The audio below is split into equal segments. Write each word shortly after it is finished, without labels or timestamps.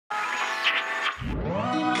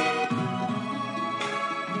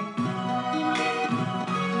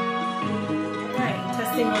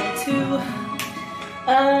Testing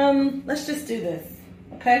 1, 2. Let's just do this,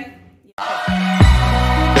 okay?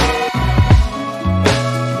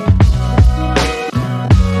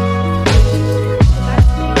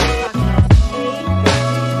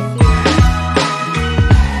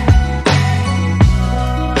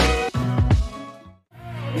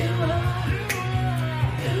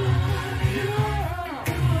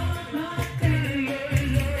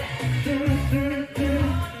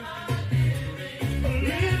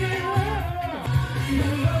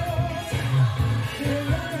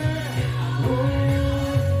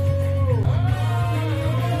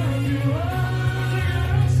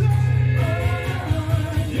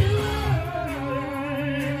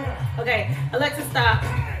 Okay, Alexa, stop.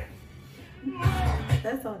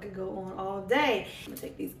 That song could go on all day. I'm gonna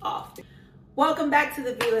take these off. Welcome back to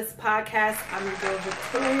the VL69 podcast. I'm your girl,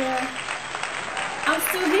 Victoria. I'm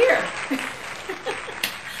still here.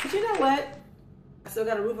 But you know what? I still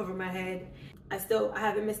got a roof over my head. I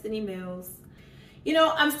haven't missed any meals. You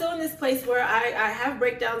know, I'm still in this place where I have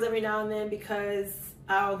breakdowns every now and then because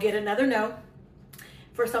I'll get another no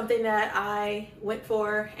for something that I went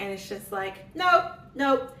for, and it's just like,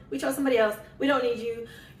 nope, we chose somebody else. We don't need you.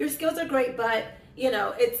 Your skills are great, but you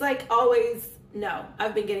know, it's like always no.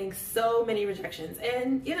 I've been getting so many rejections,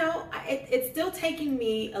 and you know, it's still taking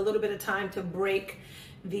me a little bit of time to break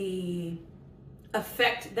the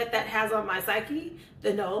effect that has on my psyche.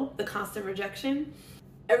 The constant rejection.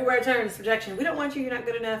 Everywhere I turn, it's rejection. We don't want you. You're not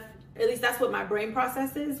good enough. At least that's what my brain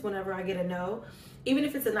processes whenever I get a no. Even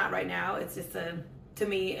if it's a not right now, it's just to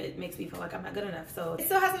me, it makes me feel like I'm not good enough. So it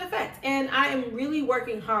still has an effect. And I am really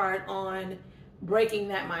working hard on breaking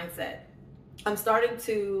that mindset. I'm starting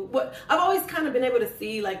to, I've always kind of been able to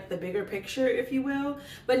see like the bigger picture, if you will.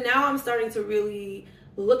 But now I'm starting to really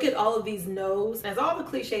look at all of these no's as all the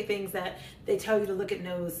cliche things that they tell you to look at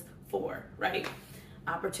no's for, right?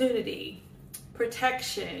 Opportunity,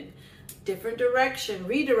 protection, different direction,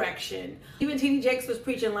 redirection. Even T.D. Jakes was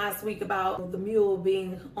preaching last week about the mule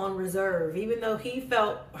being on reserve, even though he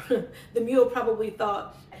felt the mule probably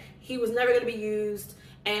thought he was never going to be used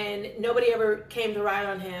and nobody ever came to ride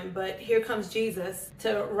on him. But here comes Jesus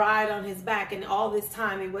to ride on his back. And all this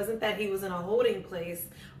time, it wasn't that he was in a holding place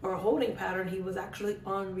or a holding pattern. He was actually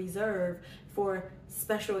on reserve for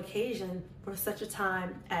special occasion for such a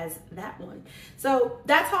time as that one. So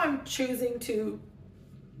that's how I'm choosing to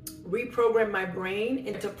reprogram my brain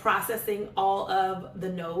into processing all of the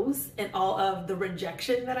no's and all of the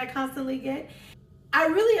rejection that I constantly get. I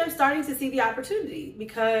really am starting to see the opportunity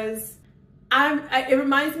because it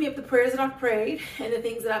reminds me of the prayers that I've prayed and the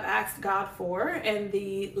things that I've asked God for and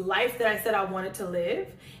the life that I said I wanted to live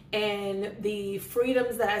and the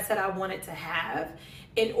freedoms that I said I wanted to have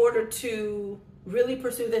in order to really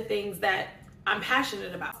pursue the things that I'm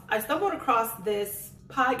passionate about. I stumbled across this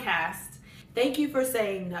podcast, Thank You for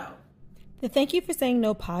Saying No. The Thank You for Saying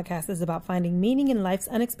No podcast is about finding meaning in life's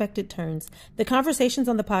unexpected turns. The conversations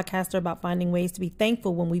on the podcast are about finding ways to be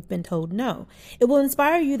thankful when we've been told no. It will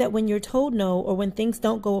inspire you that when you're told no or when things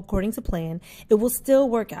don't go according to plan, it will still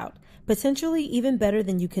work out, potentially even better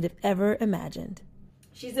than you could have ever imagined.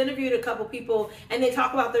 She's interviewed a couple people and they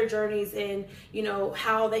talk about their journeys and, you know,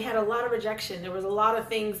 how they had a lot of rejection. There was a lot of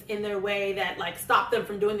things in their way that like stopped them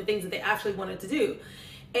from doing the things that they actually wanted to do.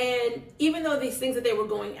 And even though these things that they were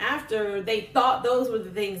going after, they thought those were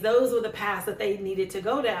the things, those were the paths that they needed to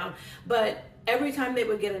go down. But every time they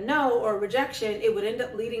would get a no or a rejection, it would end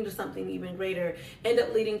up leading to something even greater, end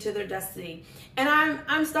up leading to their destiny. And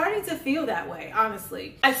I'm starting to feel that way,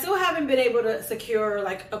 honestly. I still haven't been able to secure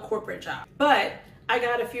like a corporate job, but I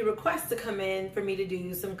got a few requests to come in for me to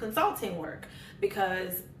do some consulting work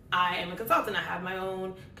because I am a consultant. I have my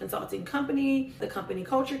own consulting company, the Company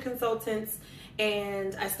Culture Consultants,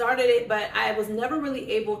 and I started it, but I was never really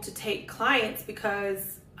able to take clients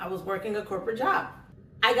because I was working a corporate job.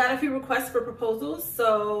 I got a few requests for proposals,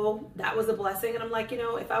 so that was a blessing. And I'm like, you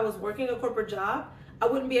know, if I was working a corporate job, I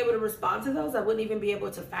wouldn't be able to respond to those. I wouldn't even be able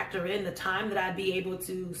to factor in the time that I'd be able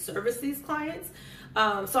to service these clients.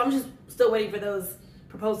 So I'm just still waiting for those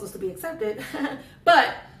proposals to be accepted.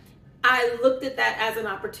 But I looked at that as an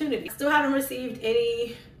opportunity. Still haven't received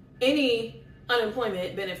any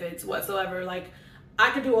unemployment benefits whatsoever. Like,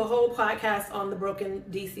 I could do a whole podcast on the broken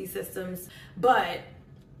DC systems, but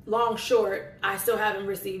long short, I still haven't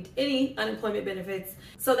received any unemployment benefits.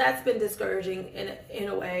 So that's been discouraging in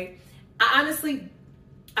a way. I'm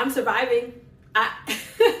surviving.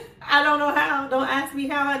 I don't know how. Don't ask me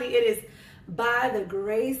how, honey. It is by the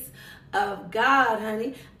grace of God,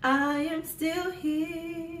 honey. I am still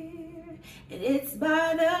here, and it's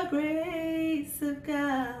by the grace of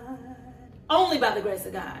God. Only by the grace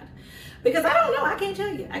of God. Because I don't know. I can't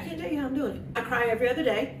tell you. I can't tell you how I'm doing it. I cry every other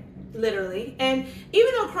day, literally. And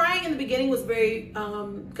even though crying in the beginning was very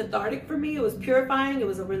cathartic for me, it was purifying, it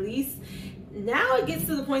was a release. Now it gets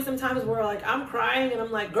to the point sometimes where like I'm crying and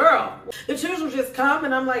I'm like, girl, the tears will just come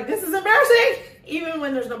and I'm like, this is embarrassing. Even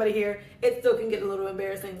when there's nobody here, it still can get a little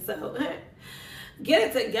embarrassing. So get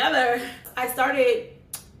it together. I started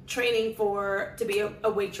training to be a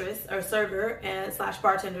waitress or server and /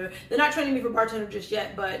 bartender. They're not training me for bartender just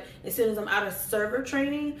yet, but as soon as I'm out of server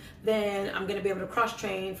training, then I'm going to be able to cross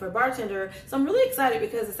train for bartender. So I'm really excited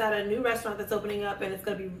because it's at a new restaurant that's opening up, and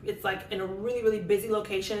it's like in a really, really busy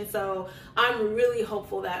location. So I'm really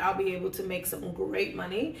hopeful that I'll be able to make some great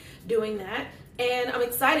money doing that. And I'm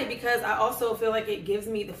excited because I also feel like it gives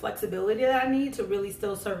me the flexibility that I need to really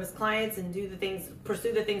still service clients and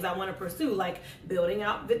pursue the things I want to pursue, like building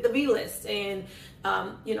out the V list and,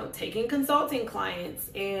 taking consulting clients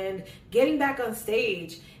and getting back on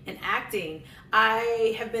stage and acting.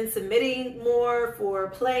 I have been submitting more for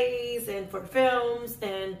plays and for films,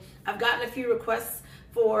 and I've gotten a few requests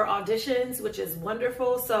for auditions, which is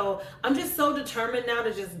wonderful. So I'm just so determined now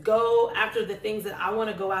to just go after the things that I want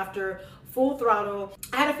to go after full throttle.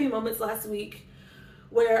 I had a few moments last week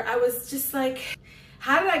where I was just like,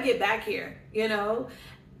 how did I get back here?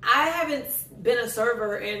 I haven't been a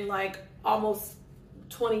server in like almost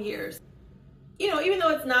 20 years. Even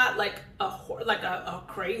though it's not like a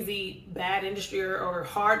crazy bad industry or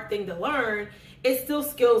hard thing to learn, it's still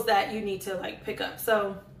skills that you need to like pick up.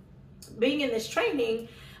 So being in this training,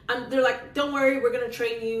 they're like, don't worry, we're gonna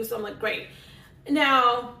train you. So I'm like, great.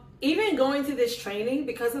 Now, even going through this training,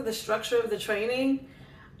 because of the structure of the training,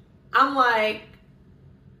 I'm like,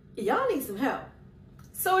 y'all need some help.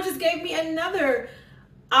 So it just gave me another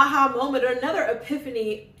aha moment or another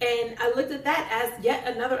epiphany. And I looked at that as yet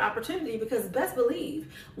another opportunity, because best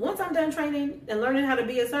believe, once I'm done training and learning how to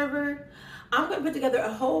be a server, I'm going to put together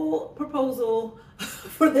a whole proposal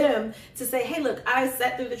for them to say, hey, look, I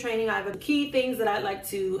sat through the training. I have key things that I'd like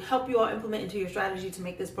to help you all implement into your strategy to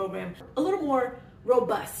make this program a little more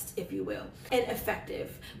robust, if you will, and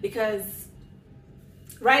effective. Because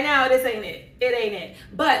right now, this ain't it. It ain't it.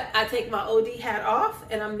 But I take my OD hat off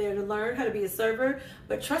and I'm there to learn how to be a server.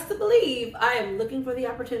 But trust to believe, I am looking for the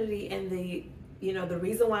opportunity and the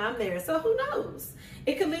reason why I'm there. So who knows?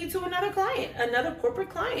 It could lead to another client, another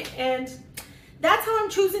corporate client. And that's how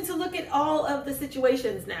I'm choosing to look at all of the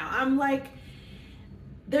situations now. I'm like,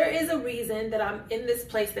 there is a reason that I'm in this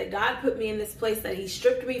place, that God put me in this place, that He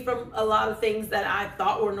stripped me from a lot of things that I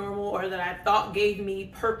thought were normal or that I thought gave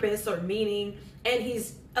me purpose or meaning. And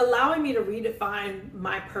He's allowing me to redefine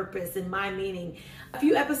my purpose and my meaning. A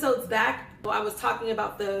few episodes back, I was talking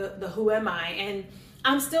about the who am I, and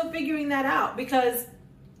I'm still figuring that out, because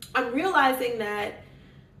I'm realizing that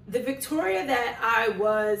the Victoria that I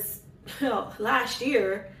was last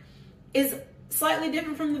year is slightly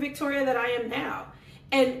different from the Victoria that I am now.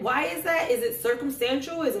 And why is that? Is it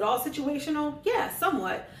circumstantial? Is it all situational? Yeah,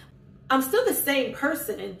 somewhat. I'm still the same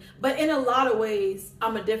person, but in a lot of ways,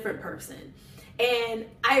 I'm a different person. And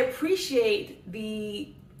I appreciate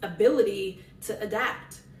the ability to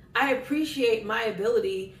adapt. I appreciate my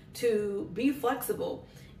ability to be flexible.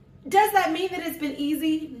 Does that mean that it's been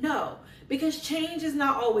easy? No, because change is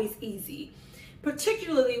not always easy,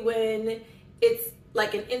 particularly when it's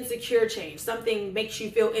like an insecure change. Something makes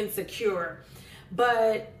you feel insecure.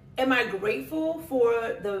 But am I grateful for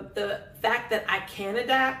the fact that I can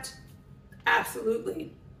adapt?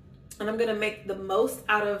 Absolutely. And I'm going to make the most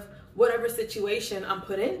out of whatever situation I'm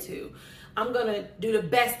put into. I'm going to do the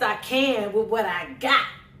best I can with what I got.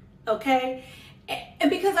 Okay? And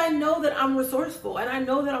because I know that I'm resourceful, and I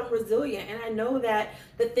know that I'm resilient, and I know that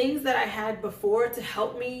the things that I had before to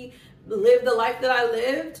help me live the life that I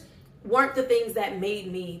lived weren't the things that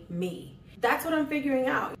made me me. That's what I'm figuring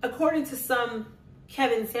out. According to some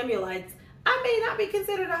Kevin Samuelites, I may not be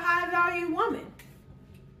considered a high value woman.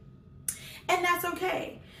 And that's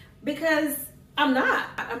okay, because I'm not.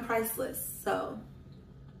 I'm priceless. So,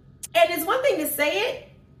 and it's one thing to say it,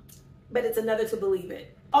 but it's another to believe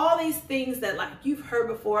it. All these things that like you've heard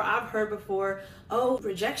before, I've heard before. Oh,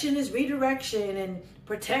 rejection is redirection and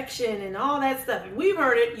protection and all that stuff. We've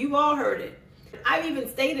heard it. You've all heard it. I've even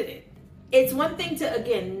stated it. It's one thing to,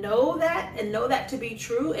 again, know that and know that to be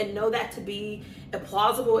true and know that to be a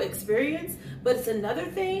plausible experience, but it's another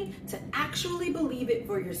thing to actually believe it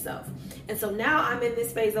for yourself. And so now I'm in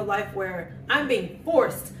this phase of life where I'm being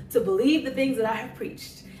forced to believe the things that I have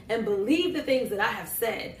preached and believe the things that I have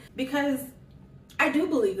said, because I do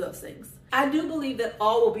believe those things. I do believe that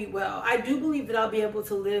all will be well. I do believe that I'll be able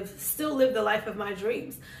to still live the life of my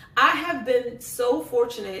dreams. I have been so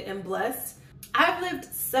fortunate and blessed I've lived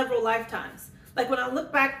several lifetimes. Like when I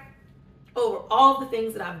look back over all the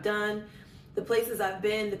things that I've done, the places I've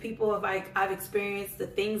been, the people I've experienced, the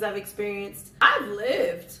things I've experienced, I've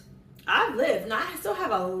lived. And I still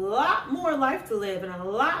have a lot more life to live and a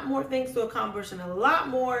lot more things to accomplish and a lot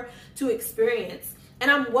more to experience. And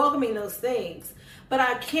I'm welcoming those things. But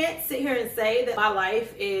I can't sit here and say that my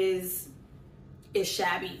life is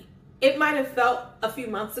shabby. It might have felt a few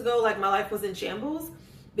months ago like my life was in shambles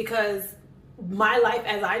because my life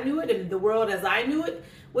as I knew it and the world as I knew it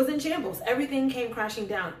was in shambles. Everything came crashing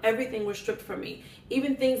down. Everything was stripped from me.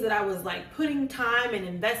 Even things that I was like putting time and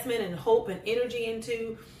investment and hope and energy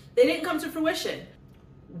into, they didn't come to fruition.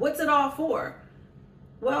 What's it all for?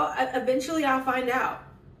 Well, eventually I'll find out.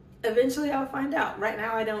 Right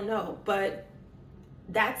now I don't know, but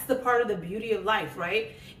that's the part of the beauty of life,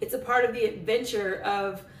 right? It's a part of the adventure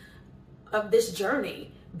of this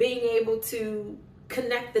journey, being able to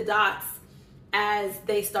connect the dots as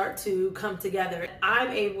they start to come together. I'm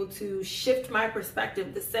able to shift my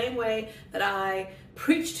perspective the same way that I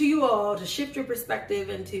preach to you all to shift your perspective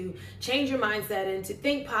and to change your mindset and to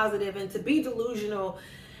think positive and to be delusional.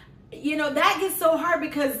 You know, that gets so hard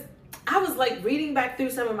because I was like reading back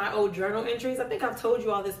through some of my old journal entries. I think I've told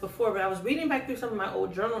you all this before, but I was reading back through some of my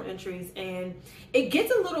old journal entries and it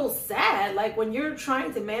gets a little sad. Like when you're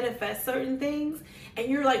trying to manifest certain things and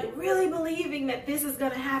you're like really believing that this is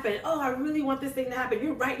going to happen. Oh, I really want this thing to happen.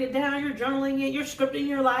 You're writing it down, you're journaling it, you're scripting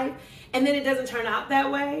your life, and then it doesn't turn out that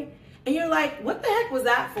way. And you're like, what the heck was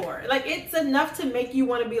that for? Like, it's enough to make you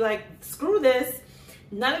want to be like, screw this.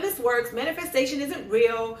 None of this works. Manifestation isn't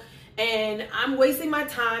real. And I'm wasting my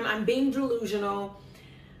time. I'm being delusional.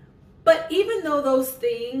 But even though those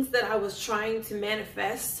things that I was trying to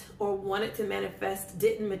manifest or wanted to manifest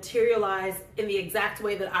didn't materialize in the exact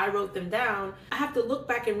way that I wrote them down, I have to look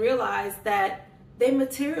back and realize that they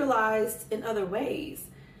materialized in other ways.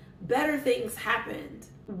 Better things happened.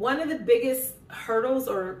 One of the biggest hurdles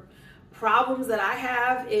or problems that I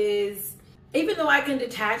have is, even though I can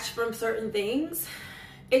detach from certain things,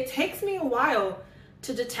 it takes me a while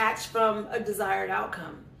to detach from a desired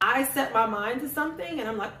outcome. I set my mind to something and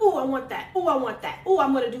I'm like, oh, I want that. Oh, I want that. Oh,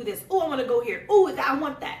 I'm going to do this. Oh, I want to go here. Oh, I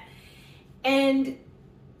want that. And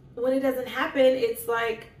when it doesn't happen, it's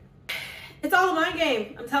like, it's all a mind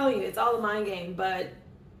game. I'm telling you, it's all a mind game. But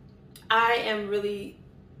I am really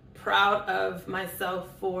proud of myself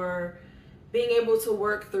for being able to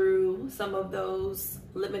work through some of those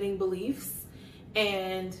limiting beliefs.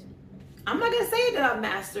 And I'm not going to say that I've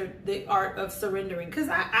mastered the art of surrendering because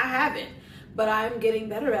I haven't, but I'm getting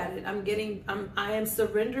better at it. I am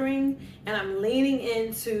surrendering and I'm leaning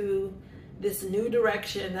into this new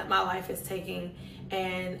direction that my life is taking.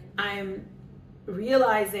 And I'm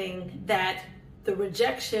realizing that the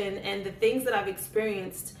rejection and the things that I've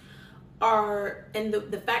experienced and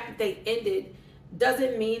the fact that they ended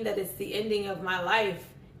doesn't mean that it's the ending of my life.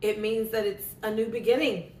 It means that it's a new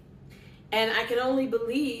beginning. And I can only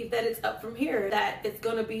believe that it's up from here, that it's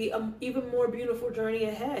going to be an even more beautiful journey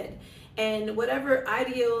ahead. And whatever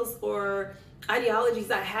ideals or ideologies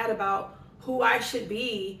I had about who I should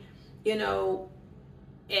be, you know,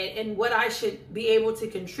 and what I should be able to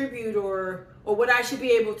contribute or what I should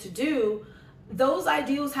be able to do, those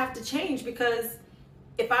ideals have to change, because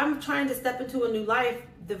if I'm trying to step into a new life,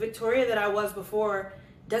 the Victoria that I was before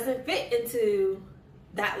doesn't fit into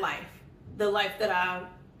that life, the life that I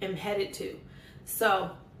am headed to.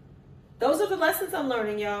 So those are the lessons I'm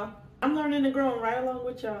learning, y'all. I'm learning and growing right along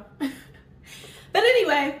with y'all. But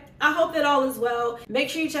anyway, I hope that all is well. Make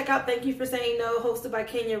sure you check out Thank You for Saying No, hosted by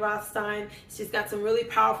Kenya Rothstein. She's got some really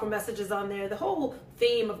powerful messages on there. The whole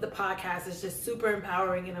theme of the podcast is just super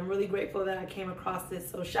empowering, and I'm really grateful that I came across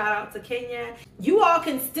this. So shout out to Kenya. You all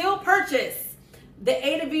can still purchase the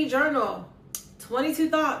A to V Journal, 22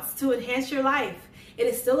 Thoughts to Enhance Your Life. It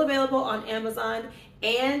is still available on Amazon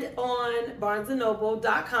and on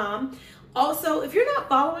barnesandnoble.com. Also, if you're not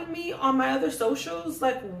following me on my other socials,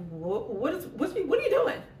 like what are you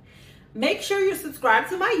doing? Make sure you're subscribed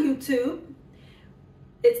to my YouTube.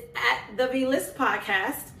 It's at the V-List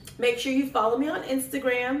Podcast. Make sure you follow me on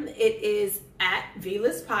Instagram. It is at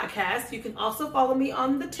V-List Podcast. You can also follow me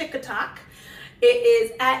on the TikTok. It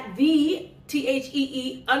is at the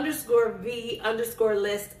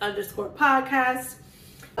THEE_V_list_podcast.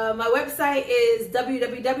 My website is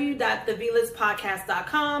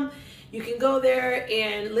www.thevlistpodcast.com. You can go there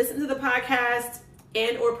and listen to the podcast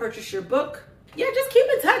and or purchase your book. Yeah, just keep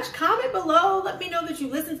in touch. Comment below. Let me know that you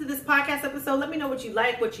listened to this podcast episode. Let me know what you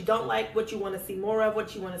like, what you don't like, what you want to see more of,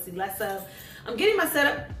 what you want to see less of. I'm getting my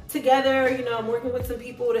setup together. You know, I'm working with some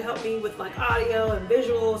people to help me with like audio and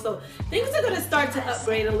visual. So things are going to start to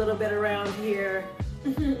upgrade a little bit around here.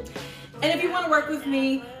 And if you want to work with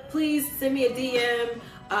me, please send me a DM,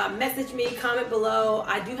 message me, comment below.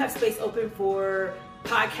 I do have space open for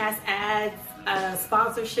podcast ads,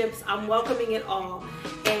 sponsorships. I'm welcoming it all.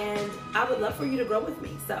 And I would love for you to grow with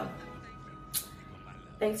me. So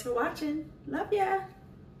thanks for watching. Love ya.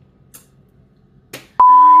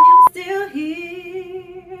 I am still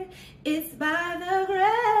here. It's by the grace.